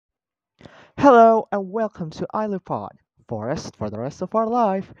Hello and welcome to ILUPod, Forest for the Rest of Our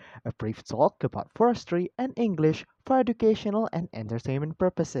Life, a brief talk about forestry and English for educational and entertainment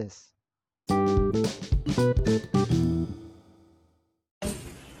purposes. Hello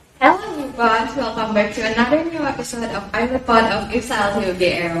everyone, welcome back to another new episode of iWebPod of Isal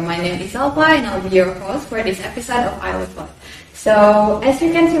UBR. My name is Alpa and I'll be your host for this episode of iWebPod. So, as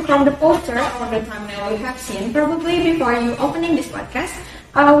you can see from the poster or the thumbnail you have seen probably before you opening this podcast,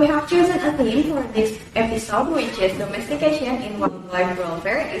 we have chosen a theme for this episode, which is domestication in wildlife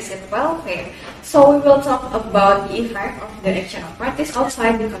welfare. Is it welfare? So we will talk about the effect of the action of practice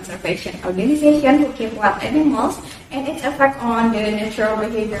outside the conservation organization who keep wild animals and its effect on the natural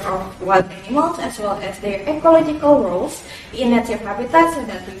behavior of wild animals as well as their ecological roles in native habitat so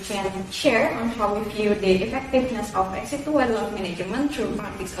that we can share on how we view the effectiveness of ex situ wildlife management through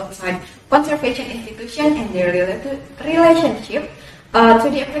practice outside conservation institution and their relationship to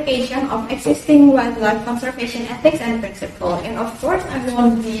the application of existing wildlife conservation ethics and principles. And of course, I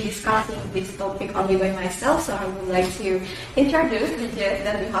won't be discussing this topic only by myself, so I would like to introduce the guests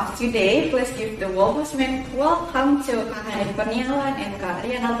that we have today. Please give the warmest welcome to Kak Hanif Kurniawan and Kak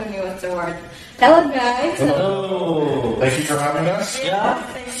Rian Antonio Stewart. Hello guys. Hello. Thank you for having us. Yeah.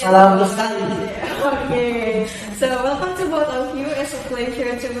 Salam sekali. Okay. So welcome to both of you. It's a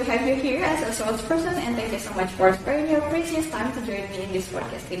pleasure to have you here as a spokesperson, and thank you so much for sparing your precious time to join me in this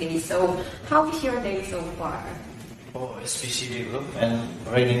podcast today. So, how is your day so far? Oh, it's busy dulu and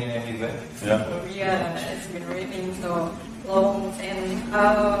raining everywhere. Yeah. Yeah, it's been raining so long and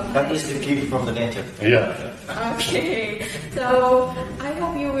That is the gift from the nature. Yeah. okay. So I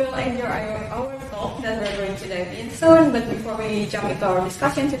hope you will enjoy our talk that we're going to dive in soon. But before we jump into our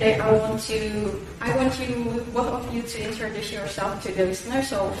discussion today, I want you both of you to introduce yourself to the listeners.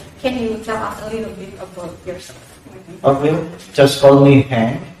 So can you tell us a little bit about yourself? Okay, just call me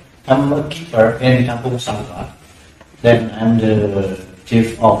Hank. I'm a keeper in Kampung Sampah. Then I'm the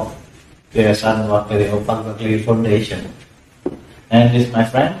chief of the San Wakili Opakakli Foundation. And this is my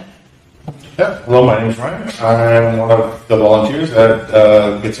friend. Yeah. Hello, my name is Ryan. I'm one of the volunteers that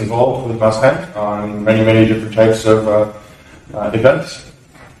gets involved with Mustang on many different types of events.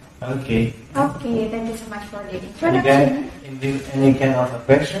 Okay. Okay, thank you so much for the Any introduction. kind of a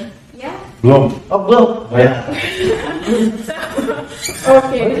question? Yeah. Bloom. Oh, Bloom. Yeah.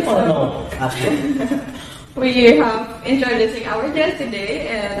 Okay. Oh, no. Ask me. We have introducing our guest today,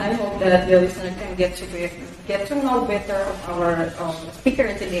 and I hope that the listener can get to know better of our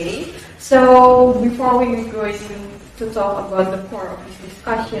speaker today. So before we go to talk about the core of this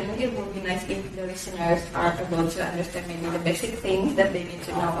discussion, it would be nice if the listeners are able to understand maybe the basic things that they need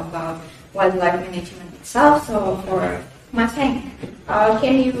to know about wildlife management itself. So for Mas Hank,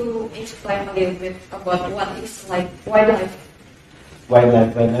 can you explain a little bit about what is like wildlife?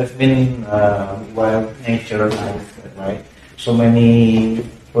 Wildlife mean wild nature life, right? So many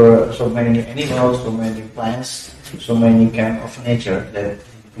animals, so many plants, so many kind of nature that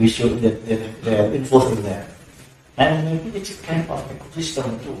we should that involved in there. And maybe it's a kind of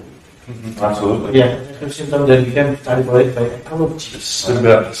ecosystem too. Absolutely. Yeah, ecosystem that we can evaluate by ecologists. It's a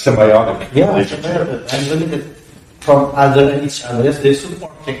bit symbiotic. Yeah, it's a better and look at from other and each other. Yes, they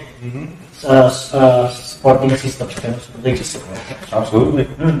supporting supporting systems, kind of supporting system. Right? Absolutely.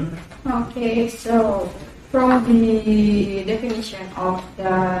 Okay, so from the definition of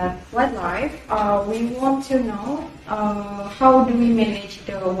the wildlife, we want to know how do we manage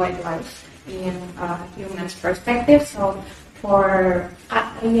the wildlife in a human's perspective. So for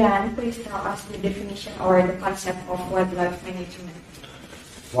Rian, please tell us the definition or the concept of wildlife management.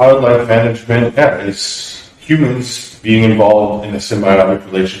 Wildlife management, yeah, is humans being involved in a symbiotic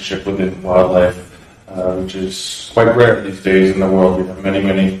relationship within wildlife, which is quite rare these days in the world. We have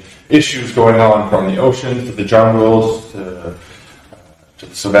many issues going on, from the oceans to the jungles to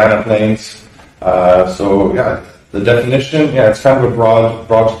the savanna plains. So yeah, the definition, yeah, it's kind of a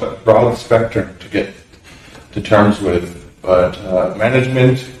broad spectrum to get to terms with. But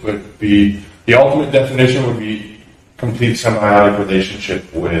management would be, the ultimate definition would be complete symbiotic relationship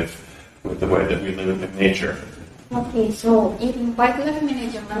with the way that we live in nature. Okay, so in wildlife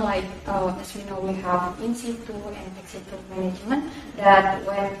management, like as we know, we have in situ and ex situ management. That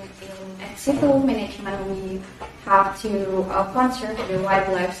when in ex situ management, we have to conserve the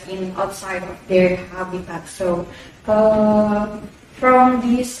wildlife in outside of their habitat. So from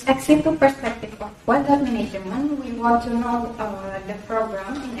this ex situ perspective of wildlife management, we want to know the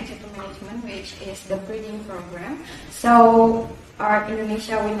program in ex situ management, which is the breeding program. So our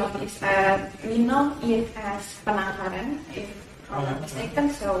Indonesia, we know it as penangkaran, if I'm not mistaken.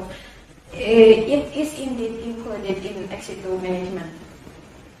 So it is indeed included in ex situ management.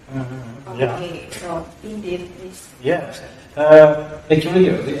 Yeah. Okay, so indeed, this. Yes. Actually,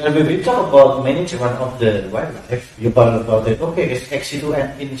 when we talk about management of the wildlife, you talk about it. Okay, it's ex situ and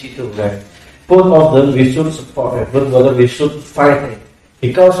in situ, right? Both of them we should support it, both of them we should fight it,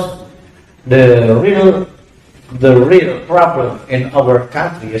 because the real problem in our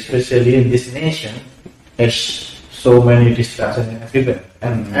country, especially in this nation, is so many distractions everywhere,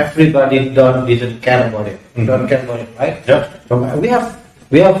 and everybody didn't care about it. Don't care about it, right? Yeah.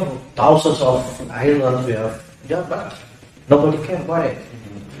 We have thousands of islands. We have, yeah, but nobody care about it.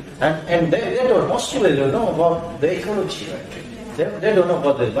 And they don't, mostly they don't know about the ecology. Right? They don't know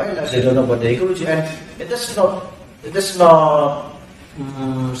about the wildlife. They don't know about the ecology, and it is not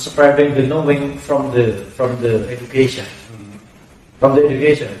spreading the knowing from the education, from the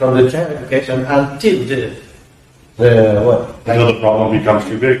child education until the what? Until the problem becomes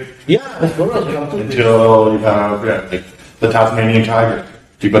too big. Yeah, that's correct. Until you have like the Tasmanian tiger.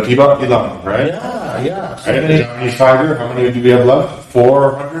 Tiba-tiba hilang, right? Yeah. So Right? The many, Japanese tiger, how many do we have left?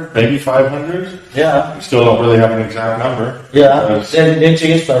 400? Maybe 500? yeah. We still don't really have an exact number. Yeah, Because- then they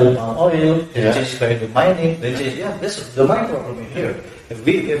change by the palm oil, they Yeah. change by the mining, they change, yeah, this is the mine problem in here. If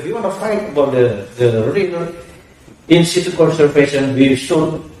we want to fight about the real in situ conservation, we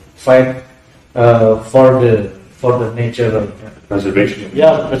should fight for the nature, Preservation.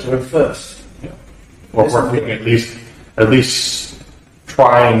 preserve first. Or working at least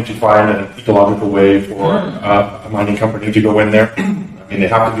trying to find an ecological way for a mining company to go in there. I mean, they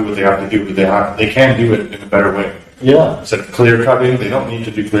have to do what they have to do, but they can do it in a better way. Yeah. Instead of clear cutting, they don't need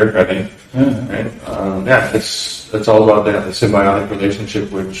to do clear cutting. Right? It's all about the symbiotic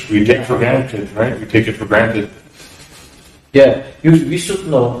relationship, which we take for granted, right? We take it for granted. Yeah, we should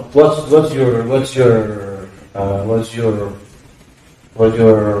know what's your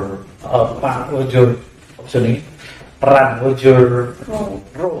optioning, peran, what's your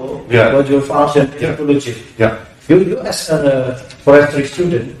role, Yeah. what's your function in ecology. Yeah. You as a forestry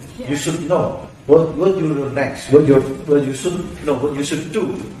student, you should know what you do next, what you should know, what you should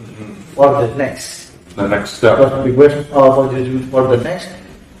do for the next. The next step. What we wait for you do for the next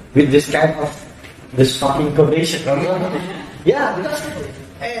with this kind of this fucking condition. Yeah, because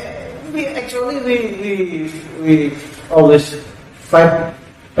we always fight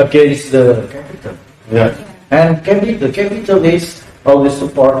against the capital. Yeah. And the capital is always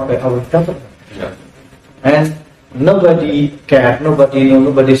supported by our government. Yeah. And nobody care, nobody know,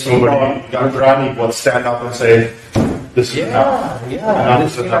 nobody say. Somebody, Dr. Rani, will stand up and say, "This is enough." Enough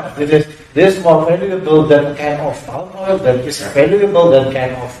is enough. This is more valuable than kind of palm oil, that is valuable than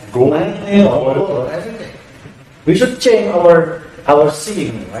kind of Gold. money or gold or everything. We should change our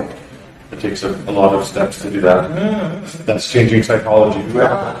seeing, right? It takes a lot of steps to do that. That's changing psychology. Do we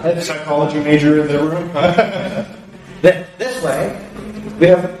have a psychology major in the room? That's why we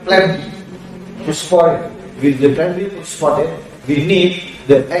have plan to support it. With the plan to support it, we need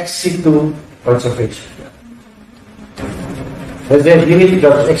the ex situ conservation. But then we need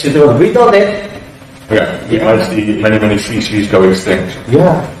the ex situ. Without it, Yeah, we might see many species go extinct.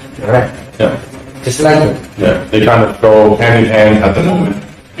 yeah, right. Yeah. Just like it. Yeah, they kind of go hand in hand at the moment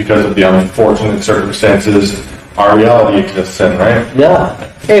because of the unfortunate circumstances our reality exists in, right? Yeah.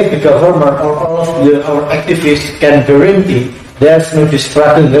 If the government or all of our activists can guarantee there's no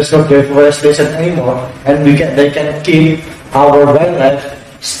destruction, there's no deforestation anymore, and they can keep our wildlife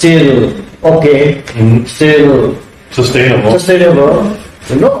still okay, still Sustainable. sustainable.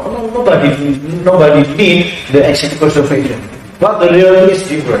 Nobody need the exit conservation. But the reality is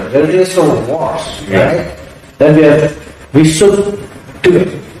different. The reality is so worse, right? Then we should do it.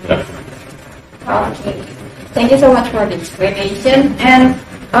 Yeah. Okay. Thank you so much for the explanation. And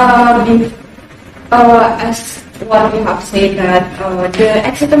as what you have said that the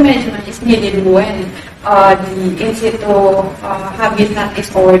ex situ management is needed when the in situ habitat is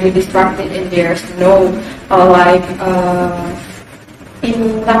already disrupted and there's no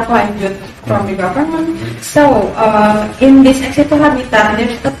in Language from the government. So in this ex situ habitat,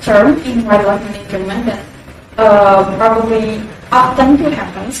 there's a term in wildlife management that probably often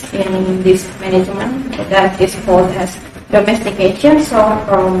happens in this management that is called as domestication. So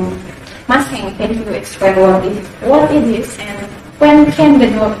from Mas Heng, can you explain what it is and when can the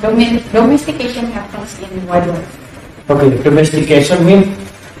domestication happens in wildlife? Okay, domestication means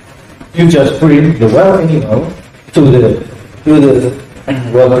you just bring the wild animal to the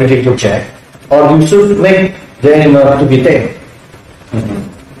wild breeding project, or you should make the animal to be tamed.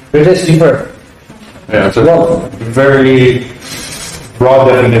 It is different. Yeah, it's a Well, very broad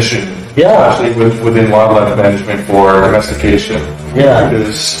definition, Yeah. especially within wildlife management for domestication. Yeah.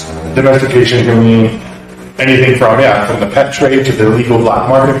 Because domestication can mean anything from the pet trade to the legal black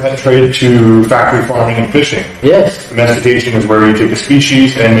market pet trade to factory farming and fishing. Yes. Domestication is where you take a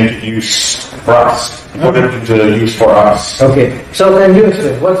species and make it use for us, put it into use for us. Okay. So can you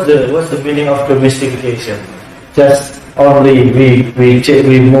explain what's the meaning of domestication? Just only we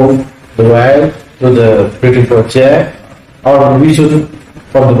move the wild to the breeding project, or we should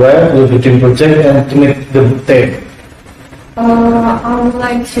from the wild to the breeding project and to make them tame. I would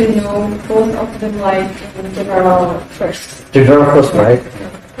like to know both of them, like in general first. General first, right?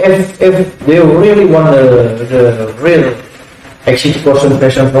 If they really want the real exit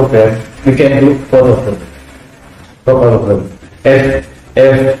concentration program, we can do both of them. Both of them. If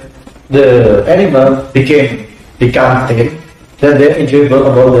the animal become tame, then they're enjoyable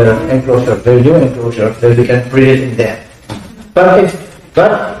about the enclosure, the new enclosure, then we can breed it in there. But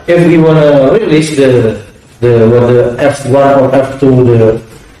if we wanna release the F1 or F2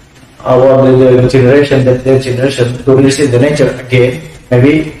 the generation to release in the nature again,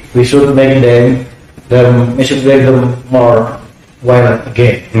 maybe we should make them more violent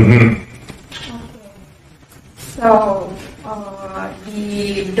again. Mm-hmm. So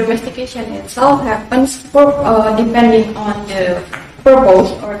the domestication itself happens depending on the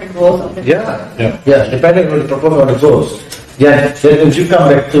purpose or the goals of the Yeah, depending on the purpose or the goals. Then if you come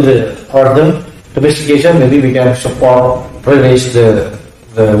back to the order domestication, maybe we can support release the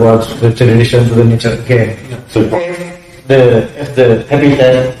generation to the nature again. So, If the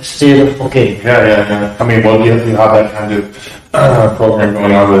habitat is still okay. yeah. I mean, well, you have that kind of program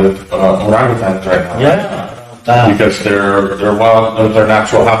going on with orangutans right now. Yeah. Because their wild, their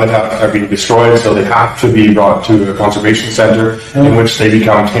natural habitats are being destroyed, so they have to be brought to a conservation center in which they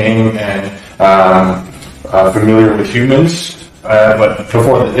become tame and familiar with humans. But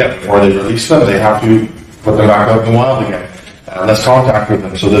before they release them, they have to put them back out in the wild again. Let's contact with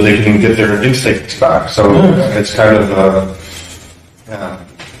them so that they can get their instincts back. So it's kind of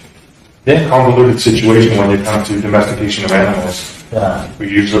a convoluted situation when it comes to domestication of animals. Yeah.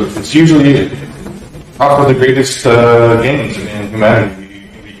 It's usually offer the greatest gains in humanity.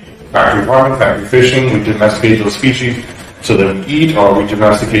 We factory farming, factory fishing, we domesticate those species so that we eat, or we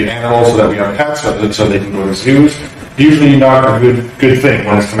domesticate animals so that we have pets so they can go to zoos. Usually not a good thing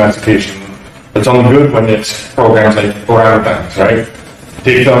when it's domestication. It's only good when it's programs like orangutans, right?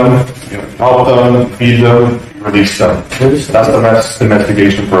 Take them, help them, feed them, release them. That's the best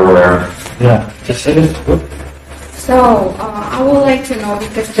domestication program. Yeah. Just say it. Good. So I would like to know,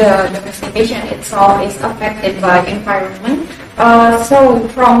 because the domestication itself is affected by environment. So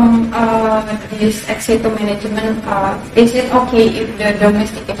from this ex situ management, is it okay if the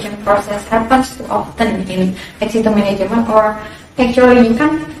domestication process happens too often in ex situ management, or actually you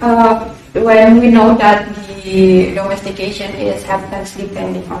can when we know that the domestication happens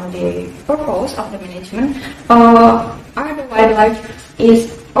depending on the purpose of the management, are the wildlife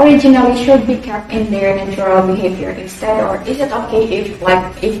is originally should be kept in their natural behavior instead, or is it okay if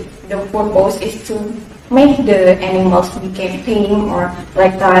the purpose is to make the animals become tame or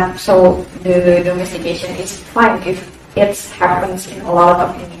like that, so the domestication is fine if it happens in a lot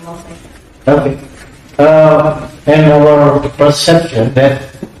of animals like that? Okay. And our perception that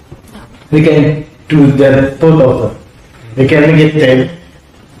we can do that both of them. We can make it tame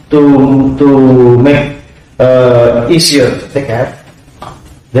to make easier to take care.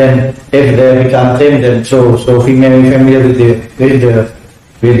 Then if they become tame, then so we may be familiar with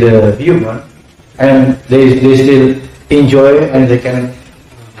the human, and they still enjoy, and they can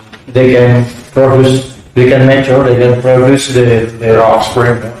produce, they can mature, they can produce their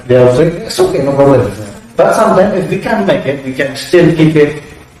offspring. Their offspring. It's okay, no problem. But sometimes if we can't make it, we can still keep it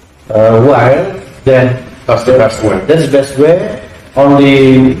wild. Then That's the best way. that's the best way.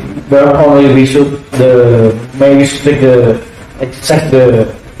 Only we should maybe take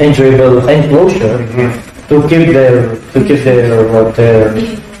the enjoyable enclosure to keep their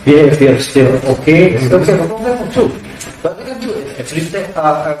behavior still okay. It's okay, no problem too. But we can do it. Actually,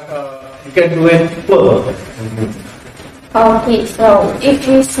 we can do it well. Okay, so if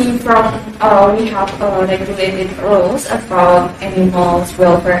we see from, we have regulated rules about animals'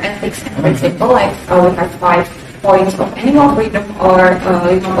 welfare ethics and principle, like we have 5 points of animal freedom or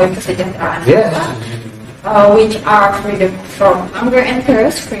 5 poin kesejahteraan, Yes. which are freedom from hunger and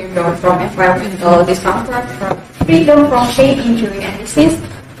thirst, freedom from environmental discomfort, freedom from pain, injury, and disease,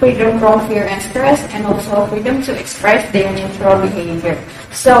 freedom from fear and stress, and also freedom to express their natural behavior.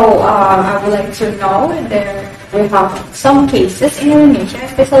 So I would like to know, we have some cases in Indonesia,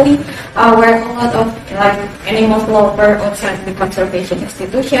 especially where a lot of animals lover outside the conservation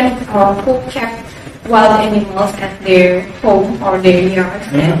institution who kept wild animals at their home or their yards,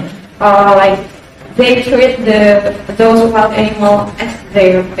 and they treat those wild animals as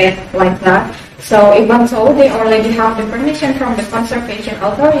their pet like that. So even so, they already have the permission from the conservation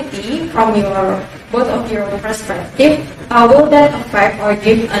authority from both of your perspective. Will that affect or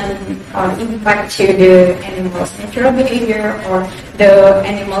give an impact to the animal's natural behavior or the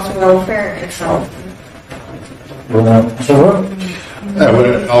animal's welfare itself? When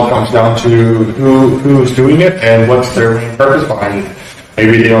it all comes down to who's doing it and what's their main purpose behind it.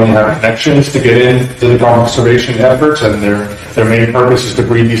 Maybe they only have connections to get into the conservation efforts, and their main purpose is to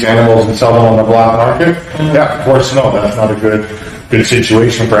breed these animals and sell them on the black market. Yeah, of course, no, that's not a good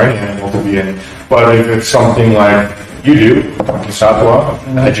situation for any animal to be in. But if it's something like you do, in Satwa,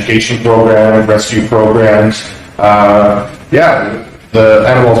 education program, rescue programs, the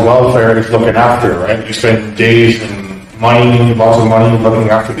animal's welfare is looking after, right? You spend days and money, lots of money looking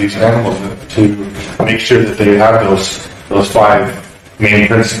after these animals to make sure that they have those 5 main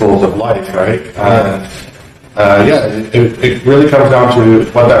principles of life, right? It really comes down to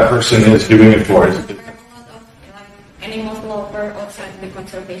what that person is doing it for. Animals lover outside the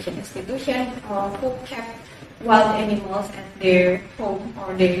conservation institution who kept wild animals at their home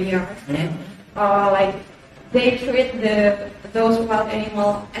or their yards, and like they treat those wild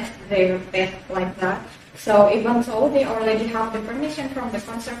animals as their pet like that. So even so, they already have the permission from the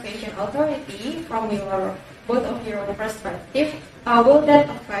conservation authority from both of your perspective. Will that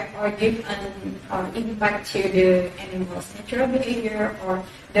affect or give an impact to the animal's natural behavior or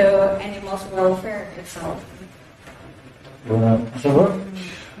the animal's welfare itself? When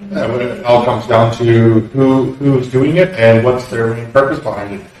it all comes down to who's doing it and what's their main purpose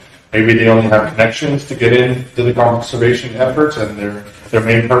behind it. Maybe they only have connections to get into the conservation efforts, and their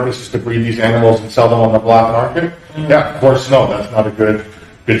main purpose is to breed these animals and sell them on the black market. Yeah, of course, no, that's not a good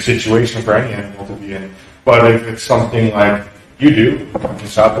situation for any animal to be in. But if it's something like you do in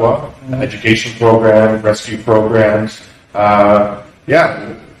Satwa, education program, rescue programs, the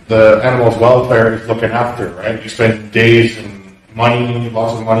animal's welfare is looking after, right? You spend days and money,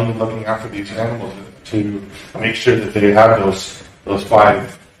 lots of money looking after these animals to make sure that they have those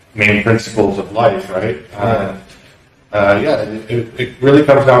 5 main principles of life, right? It really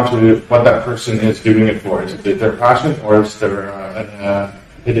comes down to what that person is doing it for. Is it their passion, or is there a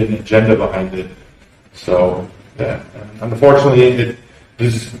hidden agenda behind it? So, unfortunately,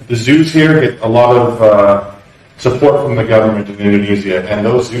 the zoos here get a lot of support from the government in Indonesia, and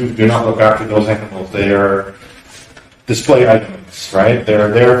those zoos do not look after those animals. They are display items, right? They're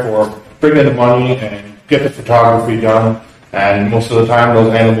there for bring in the money and get the photography done, and most of the time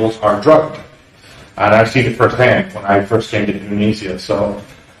those animals are drugged. And I've seen it firsthand when I first came to Indonesia. So,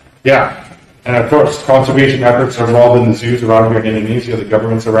 yeah. And of course, conservation efforts are involved in the zoos around here in Indonesia, the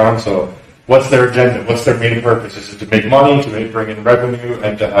government's around. So, what's their agenda? What's their main purpose? Is it to make money, to bring in revenue,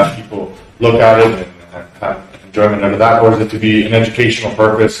 and to have people look at it and have enjoyment out of that? Or is it to be an educational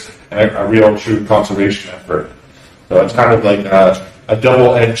purpose and a real true conservation effort? So, it's kind of like a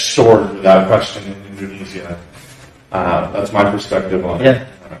double-edged sword with that question in Indonesia. That's my perspective on it.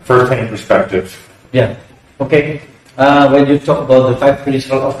 First-hand perspective. Yeah. Okay. When you talk about the 5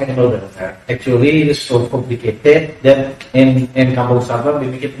 principles of animal welfare, actually it is so complicated that in Kampung Satwa we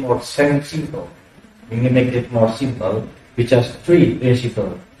make it more simple. We make it more simple with just 3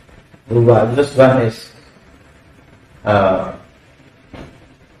 principles. The first one is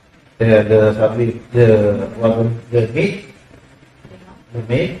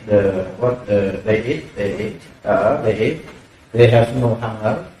they have no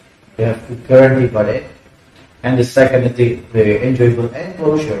hunger. They have to care about it. And the second is the enjoyable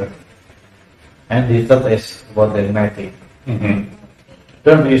enclosure. And the third is about the mating.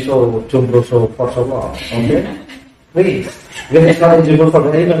 Don't be so for so long. Okay? Please. When it's not enjoyable for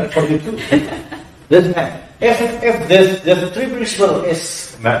the animal, for you too. If the 3 principles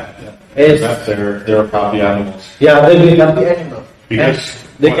is they're happy animals. Yeah, they'll be happy animals. Because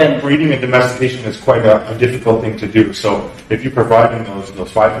breeding and domestication is quite a difficult thing to do. So if you're providing those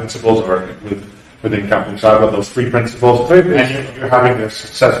 5 principles, or within Kampung Satwa, those 3 principles, and you're having a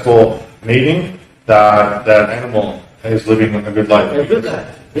successful mating, that animal is living a good life.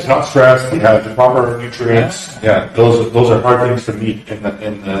 It's not stressed. They have the proper nutrients. Yeah, those are hard things to meet in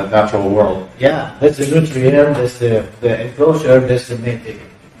the natural world. Yeah, that's the nutrient. That's the enclosure. That's the mating.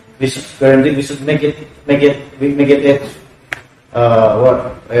 We should make it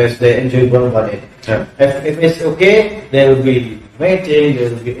what is the enjoyable about it. Yeah. If it's okay, there will be mating, there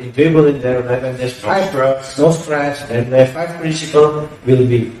will be enjoyable in there, and there's no stress, and the 5 principles will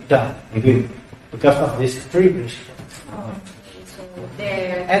be done because of these 3 principles.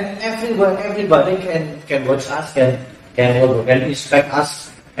 And everybody can watch us, can inspect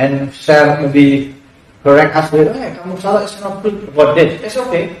us, and share maybe correct us with, hey, kamu salah, it's not good about this. It's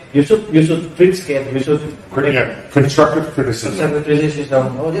okay. You should critique. You should Constructive criticism. constructive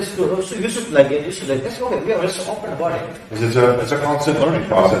criticism. Oh, this good. Oh, so you should like it. You should like. That's okay. We are just open about it. Because it's a constant learning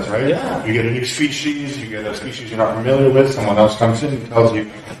process, right? Yeah. You get a new species, you get a species you're not familiar with, someone else comes in and tells you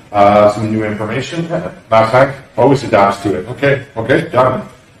some new information. Last time, always adapts to it. Okay, done.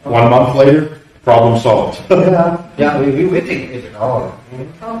 1 month later, problem solved. Yeah, we waiting it all.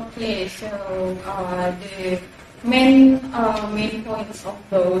 Okay, so the main points of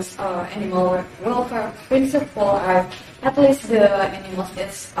those animal welfare principle are at least the animals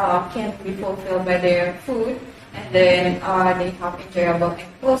that can be fulfilled by their food, and then they have enjoyable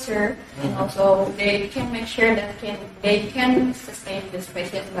enclosure, and also they can make sure that they can sustain the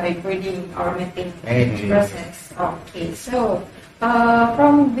species by breeding or mating process. Okay, so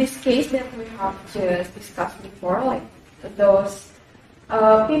from this case that we have just discussed before, like those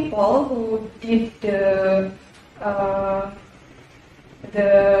people who did the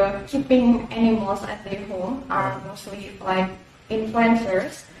keeping animals at their home are mostly like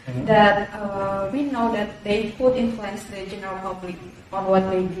influencers that we know that they could influence the general public on what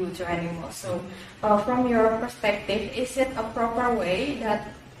they do to animals. So from your perspective, is it a proper way that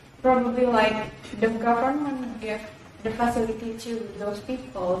probably like the government give the facility to those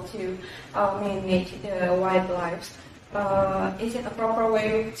people to manage the wildlife? Is it a proper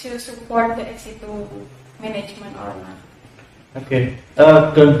way to support the ex situ management or not? Okay.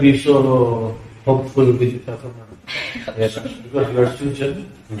 Don't be so hopeful with the government. Yes, because you are student,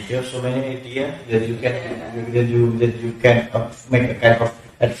 you have so many ideas that you can make a kind of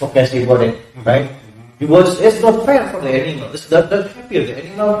advocacy about it, right? Because it's not fair for the animal. It's not happy. The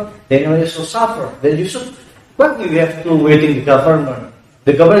animal is so suffer. Then you should. Why we have to waiting the government?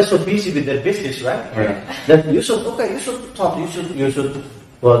 The government is so busy with their business, right? Yeah. That you should talk. You should talk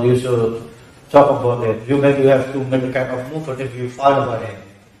about it. You have to make a kind of movement if you find about it.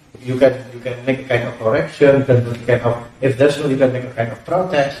 You can make a kind of correction. You can make a kind of, if there's no, you can make a kind of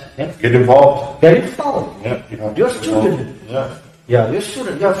protest. Yeah? Get involved. Get involved. Yeah, you have to You're a get involved. student. Yeah. You're a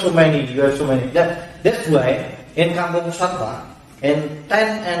student. You have so many. That's why in Kampung Satwa, in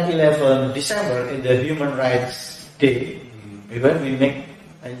 10 and 11 December, in the Human Rights Day, when we make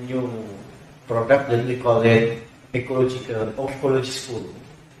a new product that we call it ecology school.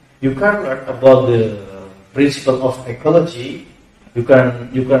 You can learn about the principle of ecology. You can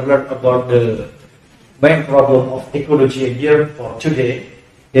learn about the main problem of ecology here for today.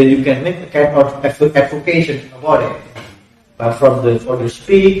 Then you can make a kind of advocation about it. From your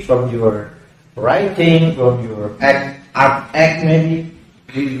speech, from your writing, from your art maybe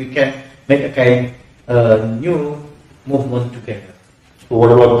we can make a kind new movement together. But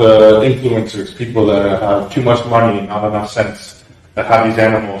what about the influencers, people that have too much money and not enough sense, that have these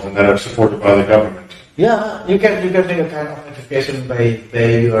animals and that are supported by the government? Yeah, you can make a kind of education by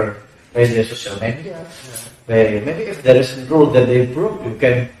the social media. Maybe if there is a rule that they broke, you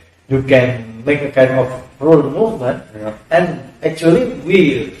can make a kind of rule movement. Yeah. And actually,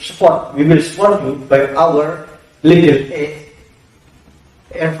 we will support you by our legal aid,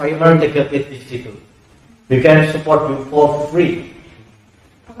 environmental aid institute. We can support you for free.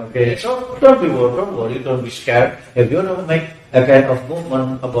 Okay, so don't worry, don't be scared. If you want to make a kind of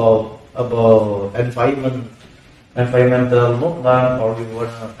movement about environmental movement, or you want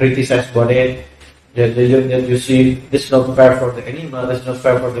to criticize about it, that you see this is not fair for the animal, this is not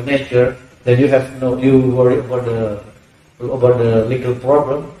fair for the nature, then you worry about the legal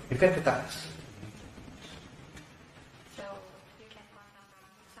problem, you can get us. So you can contact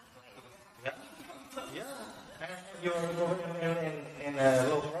us. Yeah. And if you are in a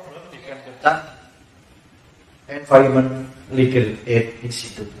low problem, you can contact Environment Legal Aid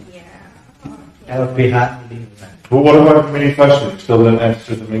Institute. Yeah. LPH Lingkungan. But what about the main question? Still didn't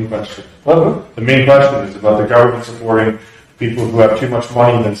answer the main question. What? The main question is about the government supporting people who have too much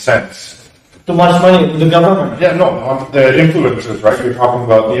money than sense. Too much money to the government. Yeah, no, the influencers, right? You're talking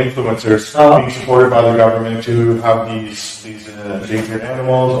about the influencers being supported by the government to have these endangered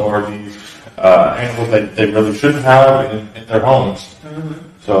animals or these animals that they really shouldn't have in their homes. Mm-hmm.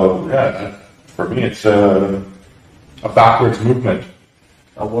 So, yeah, for me, it's a backwards movement.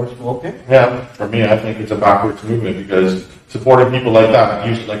 Okay. Yeah, for me, I think it's a backwards movement because supporting people like that,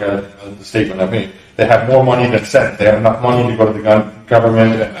 use it like the statement I made, they have more money than sense. They have enough money to go to the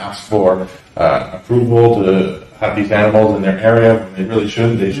government and ask for approval to have these animals in their area when they really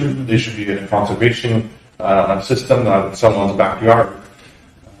shouldn't. They should be in a conservation system, not in someone's backyard.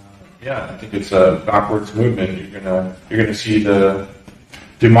 Yeah, I think it's a backwards movement. You're gonna see the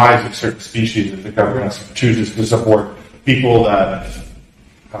demise of certain species if the government chooses to support people that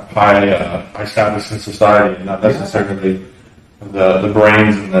have high status in society, and not necessarily the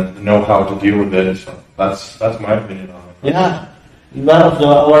brains and the know-how to deal with it. So that's my opinion on it. Yeah, one of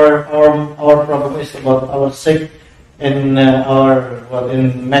our problem is about our sick in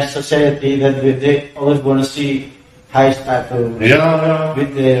in mass society that they always want to see high status Yeah.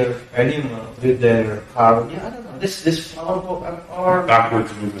 with their animal, with their car. Yeah, I don't know. This our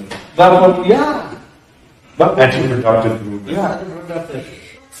Backwards movement. backward, yeah, backward, Anti-productive movement. yeah, reproductive.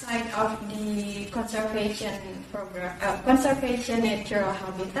 Side of the conservation program, conservation natural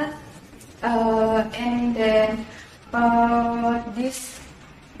habitat, and then this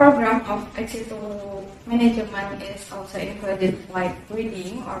program of ex-situ management is also included like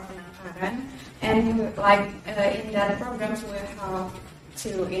breeding or penangkaran, and like in that programs we have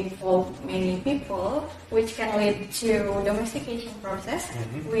to involve many people, which can lead to domestication process,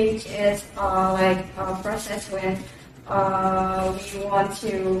 which is like a process when we want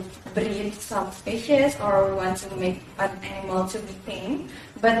to breed some species or we want to make an animal to be tame,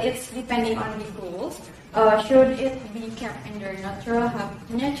 but it's depending on the rules. Should it be kept in their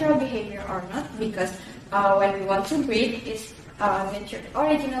natural behavior or not? Because when we want to breed, is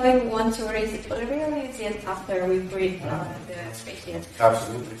originally we want to release it after we breed the species.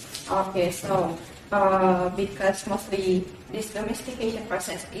 Absolutely. Okay, so because mostly this domestication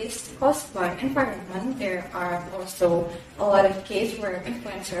process is caused by environment, there are also a lot of cases where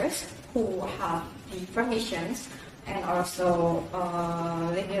influencers who have the permissions and also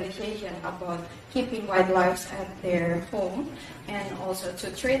legalization about keeping wildlife at their home, and also to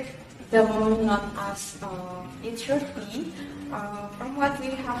treat them not as it should be. From what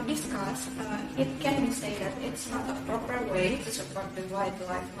we have discussed, it can be said that it's not a proper way to support the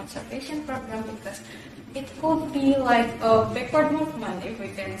wildlife conservation program, because it could be like a backward movement, if we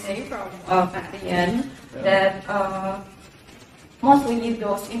can say, from at the end, that mostly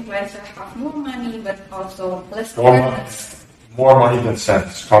those influencers have more money, but also less More money. awareness. More money than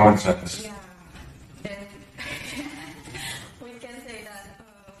sense. Common sense. Yeah. Then we can say that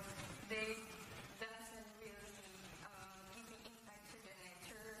they doesn't really give the impact to the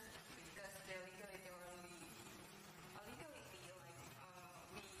nature, because the legality or legality, like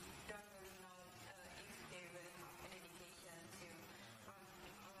we don't really know if they really have an dedication to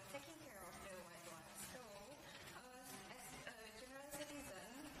taking care of the wildlife. So as a general citizen,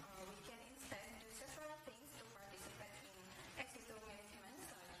 we can instead do several things to participate in ex-situ management,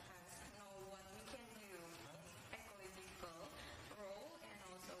 such as know what we can do in ecological role, and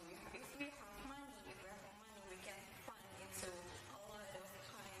also if we have money, we can fund into a lot of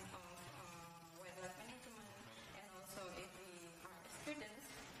kind of wildlife management, and also if we are students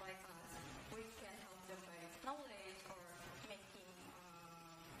like us, we can help them by knowledge or making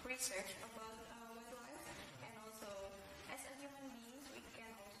research about wildlife, and also as a human beings, we can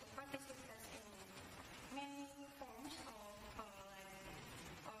also participate in many forms of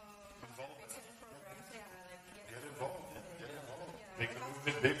conservation programs. Yeah, like Get involved. Get involved. yeah, Make the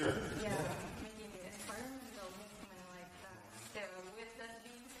movement bigger. yeah, making the environmental movement like that. So with that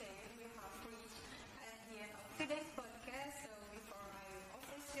being said, we have reached at the end of today's podcast. So before I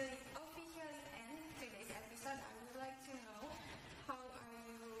officially end today's episode, I would like to know, how are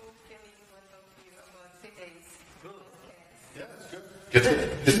you feeling, both of you, about today's podcast? Yeah, it's good.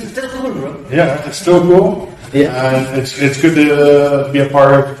 It's Still cool, bro. Yeah, it's still cool. Yeah. And it's good to be a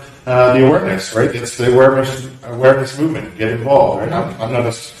part of the awareness, right? It's the awareness movement. Get involved, right? I'm not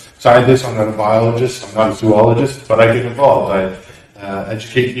a scientist, I'm not a biologist, I'm not a zoologist, but I get involved. I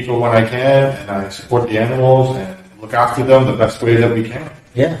educate people when I can, and I support the animals and look after them the best way that we can,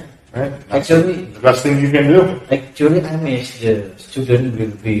 Yeah. right? That's Actually, the best thing you can do. I mean, the student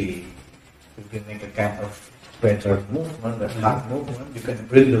will be make a kind of better movement, a hard movement. You can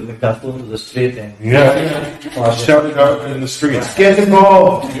bring the megaphone to the street and Yeah. Shout it out in the streets. Get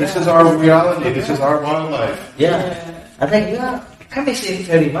involved. This is our reality. This is our wildlife. yeah. I think I miss it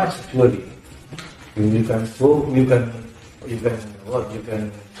very much actually. You can go, you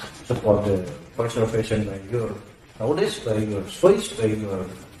can support the conservation by your knowledge, by your voice, by your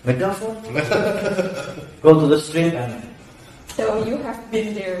megaphone. Go to the street and So you have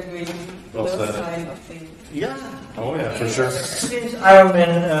been there doing Well those said. kind of things. yeah. Oh yeah, for sure. Since I'm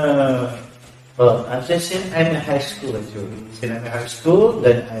in, since I'm in high school actually. Since I'm in high school,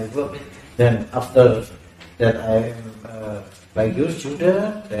 then I work. Then after that, I'm like your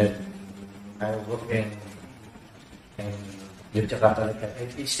student. Then I work in Yogyakarta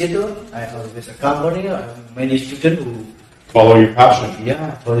Institute. I always accompany many students who Follow your passion.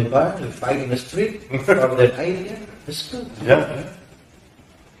 volleyball, who fight in the street for their idea. It's good. Yeah.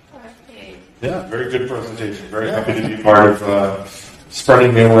 Okay. Yeah. Very good presentation. Very happy to be part of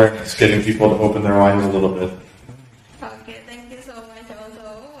spreading the awareness, getting people to open their minds a little bit. Okay, thank you so much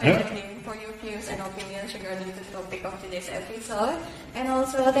also Yeah. for your views and opinions regarding the topic of today's episode. And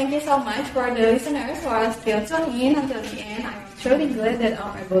also thank you so much for the listeners who are still tuned in until the end. I'm truly glad that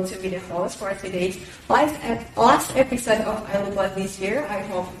I'm able to be the host for today's last episode of iLoopod this year. I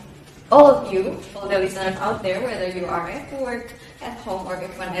hope all of you, all the listeners out there, whether you are at work, at home, or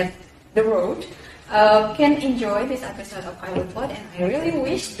even at the road, can enjoy this episode of iLoopod, and I really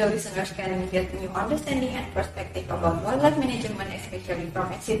wish the listeners can get new understanding and perspective about wildlife management, especially from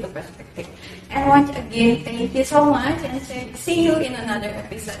a situ perspective. And once again, thank you so much, and see you in another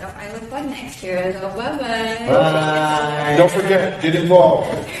episode of iLoopod next year. So bye-bye. Bye. Don't forget, get involved.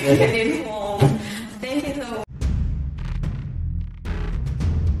 Get involved.